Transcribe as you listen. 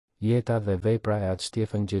Jeta dhe vepra e At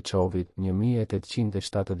Shtjefën Gjeçovit,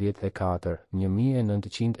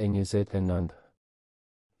 1874-1929.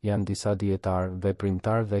 Janë disa dietar,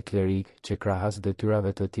 veprimtar dhe klerik që krahas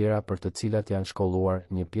detyrave të tjera për të cilat janë shkolluar,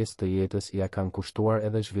 një pjesë të jetës ja kanë kushtuar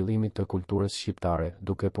edhe zhvillimit të kulturës shqiptare,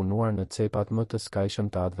 duke punuar në cepat më të skajshëm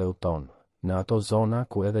të atëve tonë, në ato zona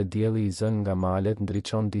ku edhe dielli i zën nga malet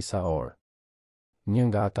ndriçon disa orë. Një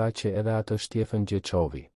nga ata që edhe At Shtjefën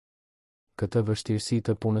Gjeçovi. Këtë vështirësi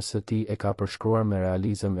të punës së tij e ka përshkruar me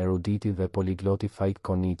realizëm eruditi dhe poligloti Fajk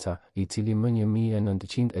Konica, i cili më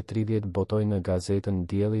 1930 botoi në gazetën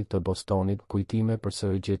Dielli të Bostonit kujtime për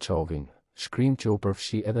së Gjeçovin, shkrim që u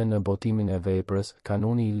përfshi edhe në botimin e veprës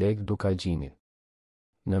Kanuni i Lek Dukagjinit.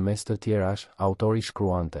 Në mes të tjerash, autori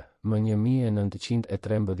shkruante, më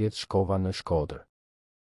 1913 shkova në Shkodër.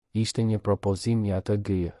 Ishte një propozim i atë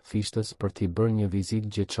G. Fishtës për t'i bërë një vizitë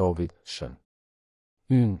Gjeçovit, shën.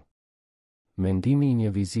 Mendimi i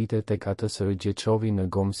një vizite tek atë së Gjeçovi në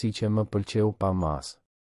Gomsiqe më pëlqeu pa mas.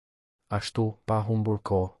 Ashtu, pa humbur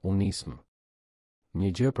kohë, u nisëm. Një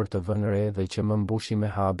gjë për të vënë re dhe që më mbushi me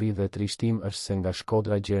habi dhe trishtim është se nga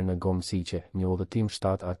Shkodra gjerë në Gomsiqe, një udhëtim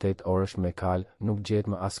 7-8 orësh me kal, nuk gjet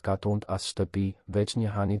më as katund as shtëpi, veç një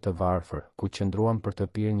hani të varfër, ku qëndruam për të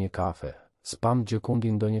pirë një kafe. Spam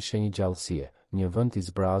gjëkundi ndonjë shenjë gjallësie, një vend i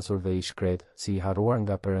zbrazur dhe i shkret, si i harruar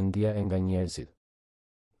nga Perëndia e nga njerëzit.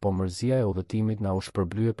 Po mërzia e udhëtimit na u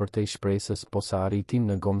shpërblye për te shpresës, po sa arritim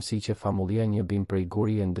në Gomsiqe famullia një bim prej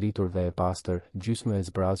guri e ndritur dhe e pastër, gjysmë e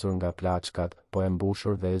zbrazur nga plaçkat, po e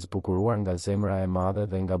mbushur dhe e zbukuruar nga zemra e madhe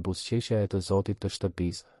dhe nga buzëqeshja e të zotit të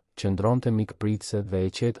shtëpisë, qëndronte mikpritse dhe e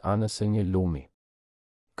qet anës së një lumi.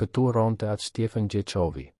 Këtu ronte At Shtjefën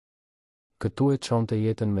Gjeçovi. Këtu e çonte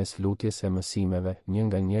jetën mes lutjes e mësimeve, një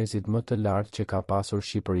nga njerëzit më të lartë që ka pasur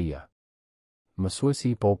Shqipëria.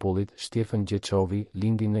 Mësuesi i popullit, Shtjefën Gjeçovi,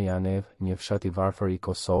 lindi në Janev, një fshat i varfër i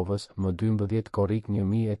Kosovës, më 12 korrik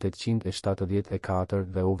 1874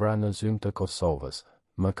 dhe u vra në zymë të Kosovës,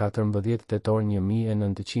 më 14 tetor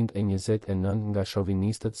 1929 nga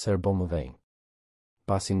shovinistët serbo-mëdhenj.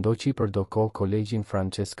 Pasi ndoqi për do kohë kolegjin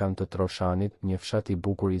franceskan të Troshanit, një fshat i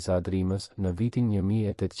bukur i Zadrimës, në vitin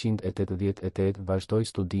 1888 vazhdoi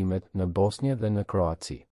studimet në Bosnjë dhe në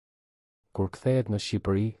Kroaci. Kur kthehet në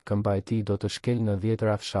Shqipëri, këmba e tij do të shkel në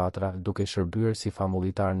 10 fshatra, duke shërbyer si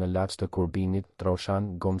famullitar në Laç të Kurbinit,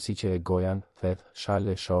 Troshan, Gomsiqe e Gojan, Theth, Shal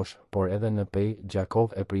e Shosh, por edhe në Pej,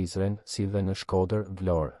 Gjakov e Prizren, si dhe në Shkodër,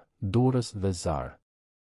 Vlorë, Durrës dhe Zarë.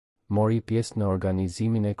 Mori pjesë në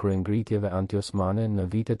organizimin e kryengritjeve antiosmane në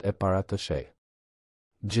vitet e para të sheh.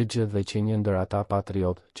 Gjë dhe që një ndër ata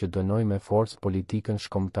patriot që dënoi me forcë politikën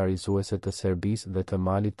shkombëtarizuese të Serbisë dhe të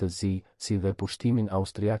Malit të Zi, si dhe pushtimin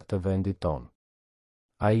austriak të vendit tonë.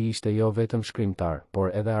 Ai ishte jo vetëm shkrimtar,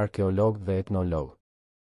 por edhe arkeolog dhe etnolog.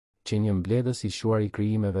 Që një mbledhës i shuar i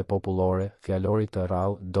krijimeve popullore, fjalorit të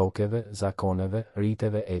rrallë, dokeve, zakoneve,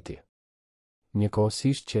 riteve eti.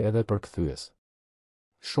 Njëkohësisht që edhe përkthyes.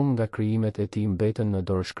 Shumë nga krijimet e tij mbeten në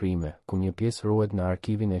dorëshkrime, ku një pjesë ruhet në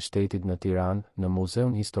Arkivin e Shtetit në Tiranë, në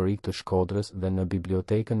Muzeun Historik të Shkodrës dhe në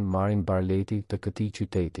Bibliotekën Marin Barleti të këtij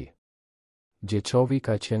qyteti. Gjeçovi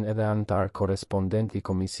ka qenë edhe antar korespondent i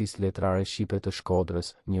Komisisë Letrare Shqipe të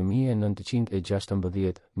Shkodrës,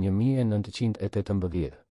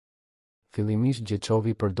 1916-1918. Fillimisht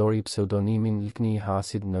Gjeçovi përdori pseudonimin Lkni i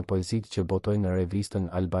Hasit në poezitë që botoi në revistën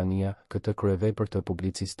Albania, këtë kryevepër të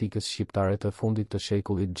publicistikës shqiptare të fundit të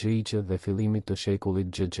shekullit XXI dhe fillimit të shekullit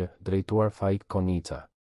XXI, drejtuar Fajk Konica.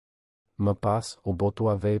 Më pas, u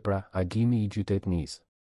botua vepra Agimi i gjytetnisë.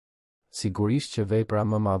 Sigurisht që vepra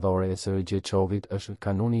më madhore e së Gjeçovit është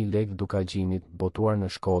Kanuni i Lek Dukagjinit, botuar në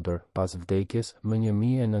Shkodër, pas vdekjes, më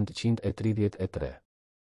 1933.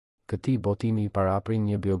 Këtij botimi i paraprin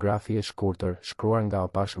një biografi e shkurtër, shkruar nga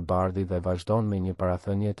Opash Bardhi dhe vazhdon me një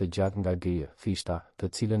parathënie të gjatë nga G. Fishta, të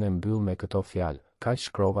cilën e mbyll me këto fjalë: kaq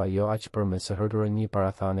shkrova jo aq për me së hërrë një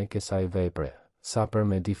parathane kësaj vepre, sa për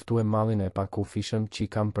me diftue mallin e pakufishëm që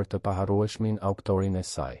kam për të paharrueshmin autorin e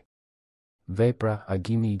saj. Vepra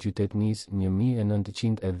Agimi i gjytetnisë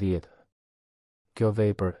 1910. Kjo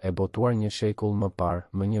vepër, e botuar një shekull më parë,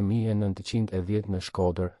 më 1910 në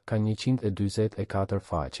Shkodër, ka 144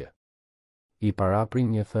 faqe. I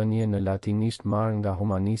paraprin një thënie në latinisht marrë nga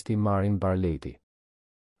humanisti Marin Barleti.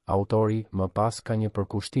 Autori më pas ka një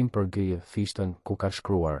përkushtim për G. Fishtën, ku ka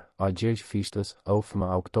shkruar: A Gjergj Fishtës, ofmë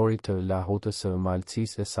autorit të lahutës së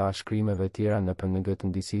malëcisë e sa shkrimeve tjera në PNG të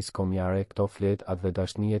ndisisë komjare, këto flet atë dhe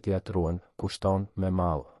dashnijet jatruan, kushton me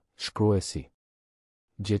mall. Shkruesi.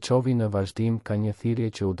 Gjeçovi në vazhdim ka një thirrje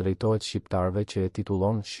që u drejtohet shqiptarëve që e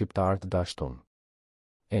titullon Shqiptar të dashtun.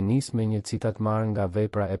 E nis me një citat marrë nga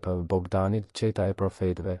vepra e Bogdanit, Qeta e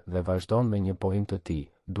profetëve, dhe vazhdon me një poim të tij.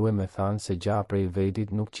 Duhet me thanë se gja prej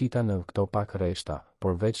vedit nuk qita në këto pak reshta,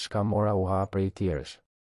 por veç shka mora u ha prej tjerësh.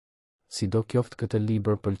 Si do qoftë këtë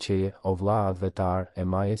libër pëlqeje, o vlla advetar, e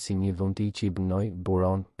maje si një dhunti që i bënoj,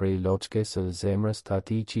 buron, prej loçke së zemrës të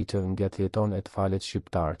ati që të ngjatjeton e të falet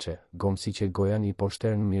shqiptarqe, gom si që gojan i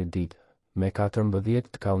poshter në mirdit, me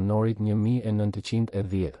 14 të kallënorit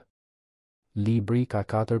 1910. Libri ka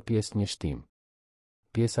 4 pjesë një shtim.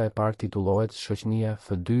 Pjesa e parë titullohet Shoqënia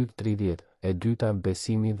F2:30, e dyta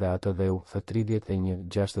Besimi dhe atë dheu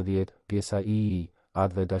F31:60, pjesa II,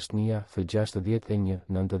 Atë dhe dashnia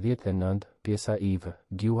F61:99, pjesa IV,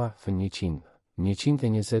 Gjua F100,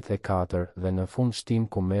 124 dhe në fund shtim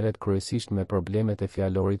ku merret kryesisht me problemet e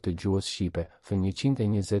fjalorit të gjuhës shqipe,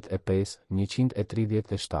 F125,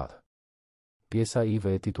 137. Pjesa IV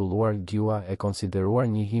e titulluar Gjua e konsideruar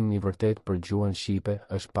një himn i vërtet për gjuhën shqipe,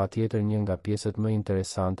 është patjetër një nga pjesët më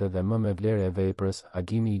interesante dhe më me vlerë e veprës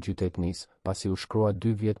Agimi i Gjytetnis, pasi u shkrua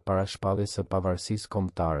 2 vjet para shpalljes së pavarësisë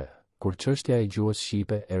kombëtare, kur çështja e gjuhës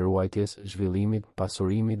shqipe, e ruajtjes, zhvillimit,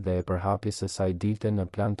 pasurimit dhe e përhapjes së saj dilte në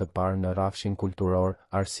plan të parë në rrafshin kulturor,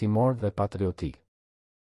 arsimor dhe patriotik.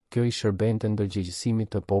 Kjo i shërbente ndërgjegjësimit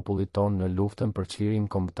të popullit tonë në luftën për çlirin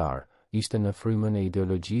kombëtar, ishte në frymën e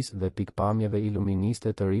ideologjisë dhe pikpamjeve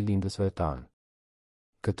iluministe të rilindësve tanë.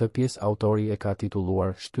 Këtë pjesë autori e ka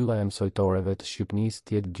titulluar Shtylla e mësojtoreve të Shqipnisë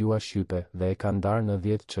tjetë gjua shqipe dhe e ka ndarë në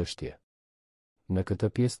 10 çështje. Në këtë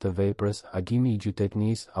pjesë të veprës, Agimi i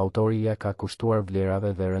Gjytetnisë, autori ja ka kushtuar vlerave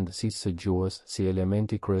dhe rëndësisë së gjuhës si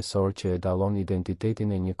elementi kryesor që e dallon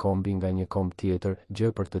identitetin e një kombi nga një komb tjetër,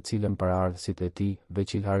 gjë për të cilën paraardhësit e tij,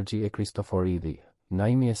 Veçilharxhi e Kristoforidi,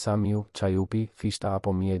 Naimi e Samiu, Çajupi, Fishta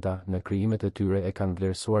apo Mjeda, në krijimet e tyre e kanë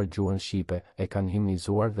vlerësuar gjuhën shqipe, e kanë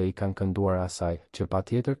himnizuar dhe i kanë kënduar asaj, që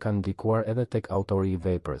patjetër kanë ndikuar edhe tek autori i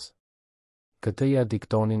veprës. Këtë ja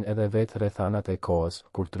diktonin edhe vetë rrethanat e kohës,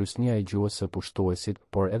 kur trysnia e gjuhës së pushtuesit,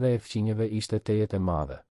 por edhe e fqinjeve ishte tejet e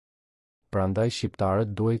madhe. Prandaj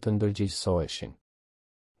shqiptarët duhet të ndërgjegjësoheshin.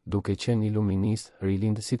 Duke qenë iluminist,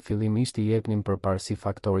 rilindësit fillimisht i jepnin përparësi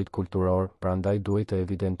faktorit kulturor, prandaj duhet të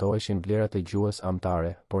evidentoheshin vlerat e gjuhës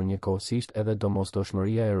amtare, por njëkohësisht edhe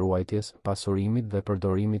domosdoshmëria e ruajtjes, pasurimit dhe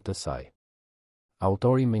përdorimit të saj.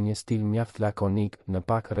 Autori me një stil mjaft lakonik, në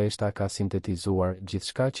pak rreshta ka sintetizuar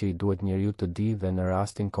gjithçka që i duhet njeriu të di dhe në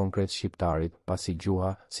rastin konkret shqiptarit, pasi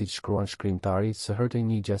gjuha, siç shkruan shkrimtari, së hërtë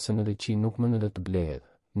një gjasënëre që nuk mëndet të blehet,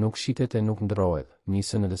 nuk shitet e nuk ndrohet, një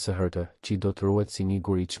sënëre së hërtë, që do të ruhet si një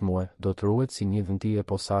guri çmue, do të ruhet si një dhënti e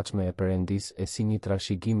posaçme e perëndis e si një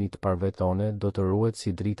trashëgim i të parëve tone, do të ruhet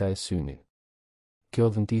si drita e synit.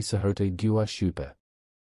 Kjo dhënti së hërtë i gjua shqipe.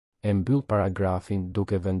 E mbyll paragrafin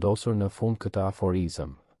duke vendosur në fund këtë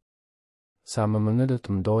aforizëm. Sa më mënyrë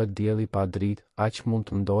të mdohet dielli pa dritë, aq mund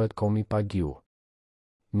të mdohet komi pa gjuhë.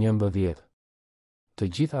 11. Të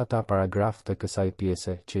gjitha ata paragraf të kësaj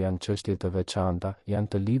pjese, që janë çështje të veçanta,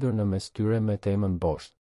 janë të lidhur në mes tyre me temën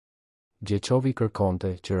boshtë. Gjeçovi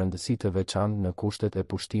kërkonte që rëndësi të veçantë në kushtet e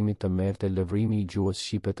pushtimit të merrte lëvrimi i gjuhës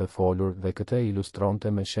shqipe të folur dhe këtë e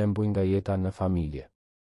ilustronte me shembuj nga jeta në familje.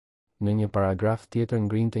 Në një paragraf tjetër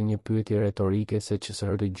ngrinte një pyetje retorike se ç'së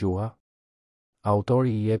hërtë gjuha?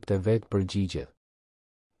 Autori i jepte vetë përgjigjet.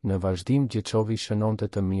 Në vazhdim Gjeçovi shënonte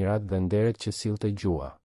të mirat dhe nderet që sillte gjuha.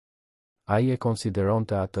 Ai e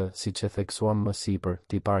konsideronte atë, siç e theksuam më sipër,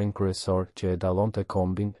 tiparin kryesor që e dallonte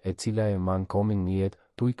kombin, e cila e man komin në jetë,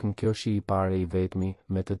 tujkën kjoshi i parë i vetmi,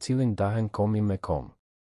 me të cilin dahen komi me kom.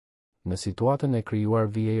 Në situatën e krijuar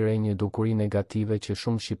vije re një dukuri negative që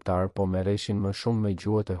shumë shqiptar po merreshin më shumë me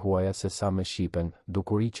gjuhët e huaja se sa me shqipen,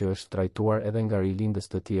 dukuri që është trajtuar edhe nga rilindës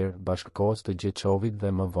të tjerë bashkëkohës të Gjeçovit dhe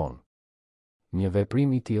më vonë. Një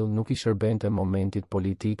veprim i tillë nuk i shërbente momentit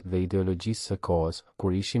politik dhe ideologjisë së kohës,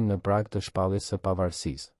 kur ishim në prag të shpalljes së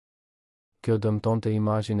pavarësisë. Kjo dëmtonte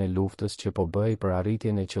imazhin e luftës që po bëhej për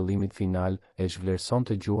arritjen e qëllimit final, e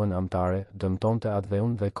zhvlerësonte gjuhën amtare, dëmtonte atë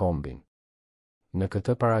dhe kombin. Në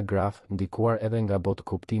këtë paragraf, ndikuar edhe nga botë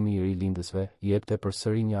kuptimi i rilindësve, jepte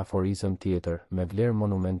përsëri një aforizëm tjetër, me vlerë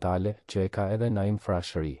monumentale, që e ka edhe Naim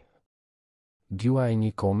Frashëri. Gjua e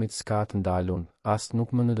një komit s'ka të ndalun, as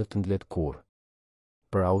nuk mëndet të ndlet kurrë.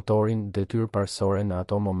 Për autorin, detyrë parsorë në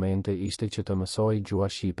ato momente ishte që të mësoj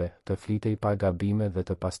gjua shqipe, të flitej pa gabime dhe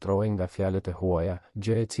të pastrohej nga fjalët e huaja,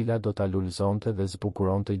 gjë e cila do ta lulëzonte dhe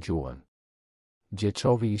zbukuronte gjuhën.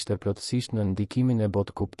 Gjeçovi ishte plotësisht në ndikimin e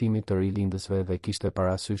botë kuptimit të rilindësve dhe kishte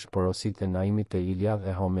parasysh porositë e Naimit të Iliad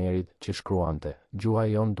e Homerit, që shkruante: Gjua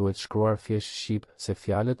jon duhet shkruar thjesht shqip, se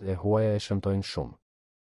fjalët e huaja e shëmtojnë shumë.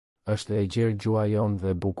 Është e gjerë gjua jon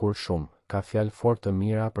dhe bukur shumë, ka fjalë fort të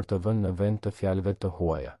mira për të vënë në vend të fjalëve të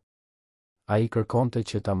huaja. Ai kërkonte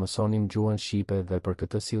që ta mësonim gjuhën shqipe dhe për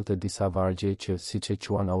këtë sillte disa vargje që, siç e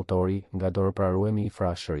quan autori, nga dorëpraruemi i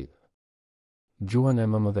frashërit. Gjuhën e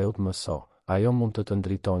mëmëdheut mëso, ajo mund të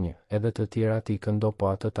ndritonje, edhe të tjera ti këndo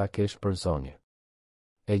po atë ta kesh për zonje.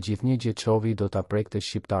 E gjithnjë Gjeçovi do ta prekte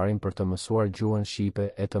shqiptarin për të mësuar gjuhën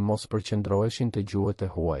shqipe e të mos përqendroheshin te gjuhët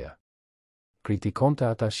e huaja. Kritikonte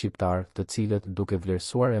ata shqiptar, të cilët duke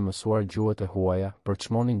vlerësuar e mësuar gjuhët e huaja,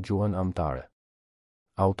 përçmonin gjuhën amtare.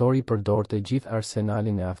 Autori përdorte gjithë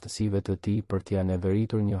arsenalin e aftësive të tij për t'ia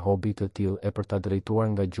neveritur një hobi të tillë e për ta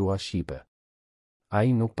drejtuar nga gjuha shqipe.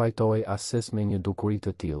 Ai nuk pajtohej ases me një dukuri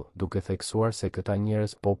të tillë, duke theksuar se këta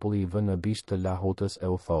njerëz populli i vë në bisht të lahutës e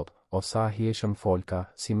u thot, o sa hieshëm folka,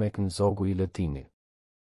 si me kënë zogu i lëtinit.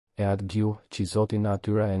 E atë gjuhë, që Zoti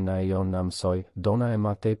natyra e na jon na mësoj, dona e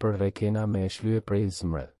ma tepër rekena me e shlye prej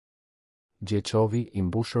zmret. Gjeçovi, i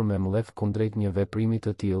mbushur me mlef kundrejt një veprimi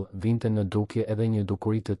të tillë, vinte në dukje edhe një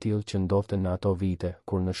dukuri të tillë që ndodhte në ato vite,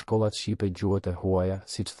 kur në shkollat shqipe gjuhët e huaja,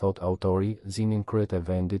 siç thot autori, zinin kryet e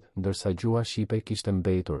vendit, ndërsa gjuha shqipe kishte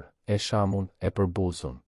mbetur, e shamun, e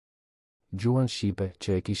përbuzun. Gjuhën shqipe,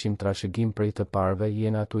 që e kishim trashëgim prej të parve,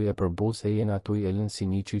 jen atuj e përbuz e jen atuj e lën si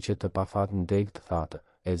një qyqe të pafat në deg të thatë,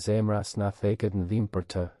 e zemra s'na theket në dhim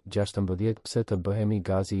për të, 16 pse të bëhemi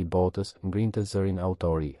gazi i botës, ngrinte zërin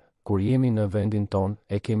autori. Kur jemi në vendin ton,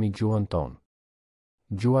 e kemi gjuhën ton.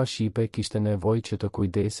 Gjuha shqipe kishte nevojë që të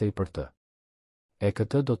kujdesej për të. E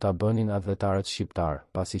këtë do ta bënin adhetarët shqiptar,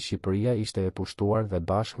 pasi Shqipëria ishte e pushtuar dhe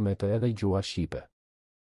bashkë me të edhe gjuha shqipe.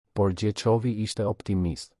 Por Gjeçovi ishte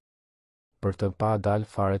optimist. Për të pa dal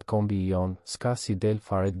faret kombi jon, s'ka si del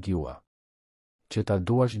faret gjuha. Që ta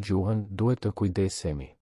duash gjuhën, duhet të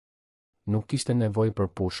kujdesemi. Nuk kishte nevojë për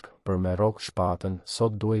pushk, për me rok shpatën,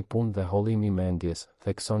 sot duhej punë dhe hollimi mendjes,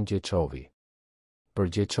 thekson Gjeçovi. Për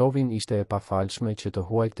Gjeçovin ishte e pafalshme që të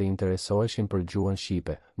huajt të interesoheshin për gjuhën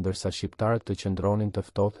shqipe, ndërsa shqiptarët të qëndronin të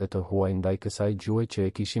ftohtë e të huaj ndaj kësaj gjuhe që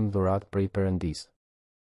e kishim dhurat prej Perëndis.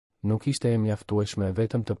 Nuk ishte e mjaftueshme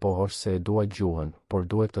vetëm të pohosh se e dua gjuhën, por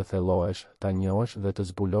duhet të thellohesh, ta njohësh dhe të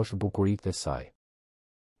zbulosh bukuritë e saj.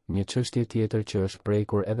 Një çështje tjetër që është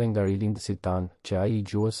prekur edhe nga rilindësit tanë, që ai i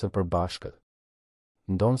gjuhës së përbashkët.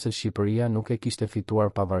 Ndonë se Shqipëria nuk e kishte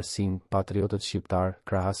fituar pavarësinë, patriotët shqiptar,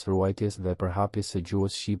 krahas ruajtjes dhe përhapjes së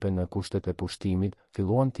gjuhës shqipe në kushtet e pushtimit,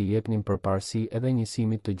 filluan t'i jepnin përparësi edhe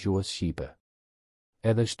njësimit të gjuhës shqipe.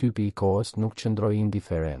 Edhe shtypi i kohës nuk qëndroi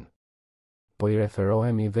indiferent. Po i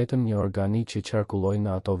referohemi vetëm një organi që qarkulloi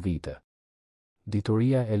në ato vite.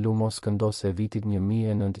 Dituria e Lumos këndos e vitit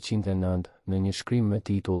 1909, në një shkrim me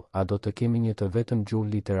titull, a do të kemi një të vetëm gjuhë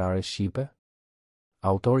literare shqipe?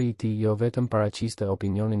 Autori i tij jo vetëm paraqiste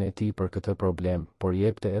opinionin e tij për këtë problem, por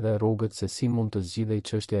jepte edhe rrugët se si mund të zgjidhej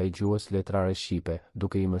çështja e gjuhës letrare shqipe,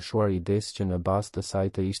 duke i mëshuar idesë që në bazë të saj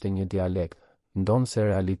të ishte një dialekt, ndonë se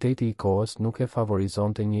realiteti i kohës nuk e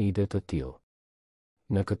favorizonte një ide të tillë.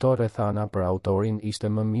 Në këto rrethana për autorin ishte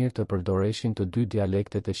më mirë të përdoreshin të dy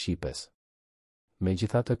dialektet e shqipes.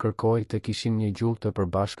 Megjithatë kërkoi të kishin një gjuhë të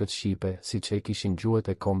përbashkët shqipe, siç e kishin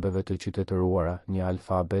gjuhët e kombeve të qytetëruara, një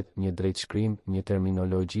alfabet, një drejtshkrim, një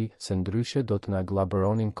terminologji, se ndryshe do të na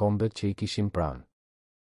glabëronin kombet që i kishin pranë.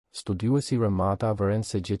 Studiuesi Rëmata vëren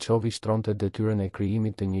se Gjeçovi shtronte detyrën e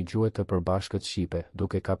krijimit të një gjuhe të përbashkët shqipe,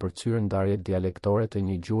 duke ka përcyer ndarjet dialektore të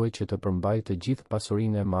një gjuhe që të përmbajë të gjithë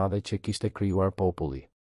pasurinë e madhe që kishte krijuar populli.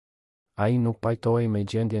 Ai nuk pajtohej me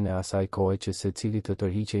gjendjen e asaj kohe që secili të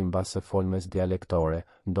tërhiqej mbas së folmes dialektore,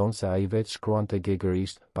 ndonë se ai vetë shkruante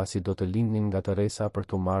gegërisht, pasi do të lindnin nga Teresa për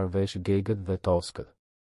t'u marrë vesh gegët dhe toskët.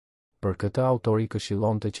 Për këtë autori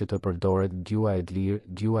këshillonte që të përdoret gjuha e lirë,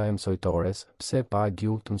 gjuha e mësojtores, pse pa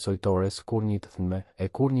gjuhë të mësojtores kur një të thënë, e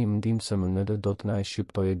kur një mendim së mënyrë do të na e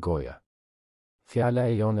shqiptoje goja. Fjala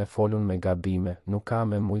e jon e folun me gabime, nuk ka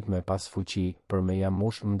me mujt me pas fuqi, për me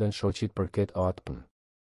jamush mden shoqit përket o atpën.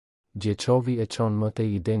 Gjeçovi e çon më te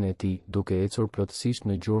idenë e tij, duke ecur plotësisht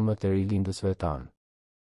në gjurmët e rilindësve tanë.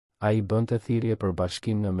 Ai bënte thirrje për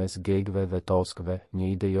bashkim në mes gegëve dhe toskëve,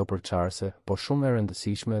 një ide jo përçarse, po shumë e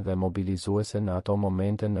rëndësishme dhe mobilizuese në ato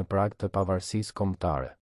momente në prag të pavarësisë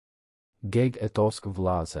kombëtare. Gegë e toskë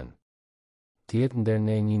vllazen. Tjetë ndër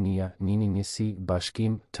ne njënia, njëni njësi,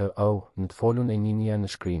 bashkim, të në të folun e njënia në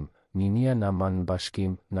shkrim, njënia na man në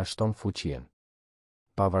bashkim, na shton fuqien.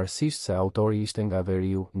 Pavarësisht se autori ishte nga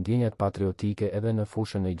veriu, ndjenjat patriotike edhe në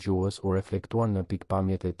fushën e gjuhës u reflektuan në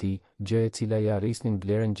pikpamjet e tij, gjë e cila ja rrisnin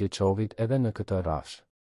vlerën Gjeçovit edhe në këtë rrafsh.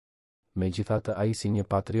 Megjithatë ai si një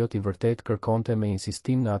patriot i vërtet kërkonte me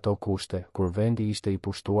insistim në ato kushte, kur vendi ishte i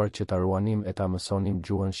pushtuar që ta ruanim e ta mësonim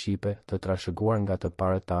gjuhën shqipe, të trashëguar nga të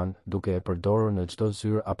parët tanë, duke e përdorur në çdo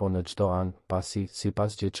zyrë apo në çdo anë, pasi,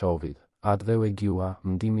 sipas Gjeçovit, Atë dhe gjua,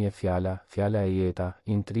 mndimi e fjala e jeta,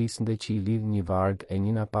 intrisënde që i lidh një varg e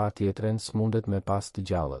njëna pa tjetren s'mundet me pas të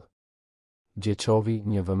gjallët. Gjeçovi,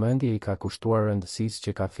 një vëmendje i ka kushtuar rëndësisë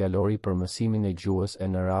që ka fjalori për mësimin e gjuhës e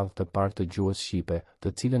në radhë të parë të gjuhës shqipe, të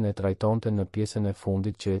cilën e trajtonte në pjesën e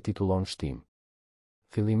fundit që e titullon shtim.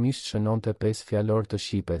 Fillimisht shënonte 5 fjalor të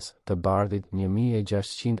shqipes, të bardhit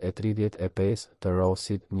 1635, të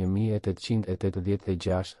rosit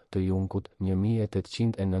 1886, të junkut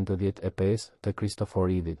 1895, të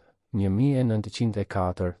kristoforidit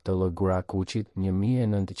 1904, të lëgurakuqit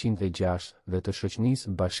 1906 dhe të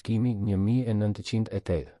shoqënisë bashkimi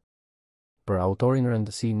 1908. Për autorin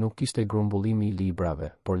rëndësi nuk kishte grumbullimi i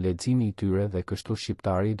librave, por leximi i tyre dhe kështu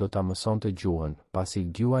shqiptari do ta mësonte gjuhën, pasi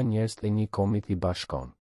gjua njerëz e një komit i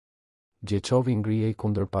bashkon. Gjeçovi ngrihej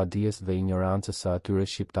kundër padijes dhe ignorancës së atyre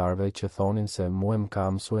shqiptarëve që thonin se mua m'ka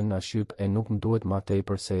mësuen na shqip e nuk m'duhet ma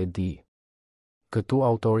tepër se e di. Këtu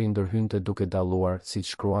autori ndërhynte duke dalluar, si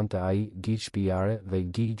shkruante ai, gjë shtëpiare dhe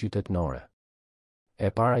gjë qytetnore. E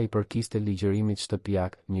para i përkiste ligjërimit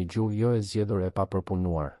shtëpiak, një gjuhë jo e zgjedhur e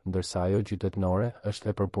papërpunuar, ndërsa ajo qytetnore është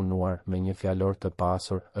e përpunuar, me një fjalor të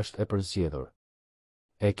pasur, është e përzgjedhur.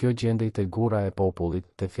 E kjo gjendej te gura e popullit,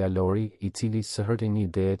 te fjalori, i cili së hërte një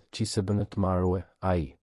ideet që së bënë të marrue,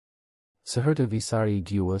 ai. Së hërte visari i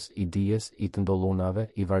gjuhës, i dijes, i të ndollunave,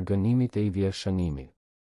 i vargënimit e i vjershënimit.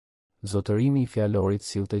 Zotërimi i fjalorit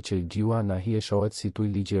sillte që gjua na hieshohet si tuj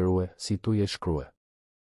ligjërue, si tuj e shkrue.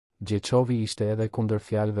 Gjeçovi ishte edhe kundër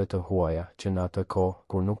fjalëve të huaja, që në atë kohë,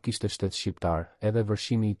 kur nuk kishte shtet shqiptar, edhe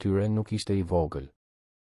vërshimi i tyre nuk ishte i vogël.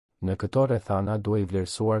 Në këto rrethana duhej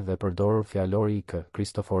vlerësuar dhe përdorur fjalori i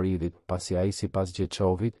Kristoforidit, pasi ai sipas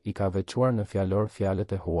Gjeçovit i ka veçuar në fjalor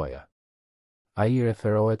fjalët e huaja. Ai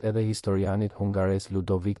referohet edhe historianit hungares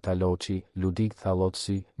Ludovik Taloçi, Ludik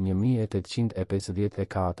Thalotsi,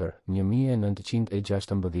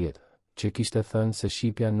 1854-1916, që kishte thënë se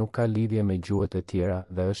Shqipja nuk ka lidhje me gjuhët e tjera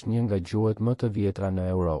dhe është një nga gjuhët më të vjetra në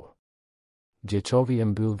Europë. Gjeçovi e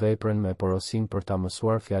mbyll veprën me porosin për ta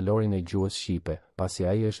mësuar fjalorin e gjuhës shqipe, pasi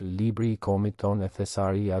ai është libri i komit ton e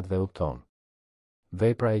thesariat dhe uton.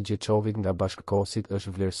 Vepra e Gjeçovit nga bashkëkohësit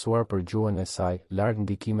është vlerësuar për gjuhën e saj, larg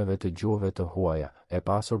ndikimeve të gjuhëve të huaja, e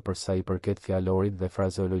pasur për sa i përket fjalorit dhe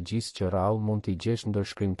frazeologjisë që rrallë mund t'i gjesh ndër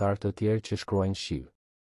shkrimtar të tjerë që shkruajnë shqiv.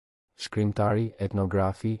 Shkrimtari,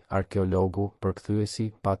 etnografi, arkeologu,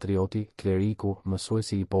 përkthyesi, patrioti, kleriku,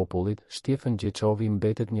 mësuesi i popullit, Shtjefën Gjeçovi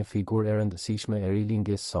mbetet një figurë e rëndësishme e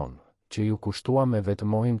rilindjes son, që ju kushtua me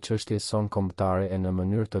vetëmohim çështjes son kombëtare e në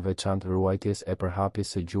mënyrë të veçantë ruajtjes e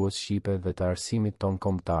përhapjes së gjuhës shqipe dhe të arsimit ton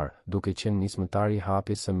kombëtar, duke qenë nismëtari i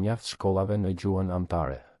hapjes së mjaft shkollave në gjuhën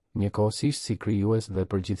amtare. Njëkohësisht si krijues dhe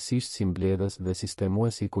përgjithsisht si mbledhës dhe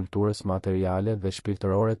sistemues i kulturës materiale dhe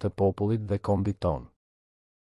shpirtërore të popullit dhe kombit ton.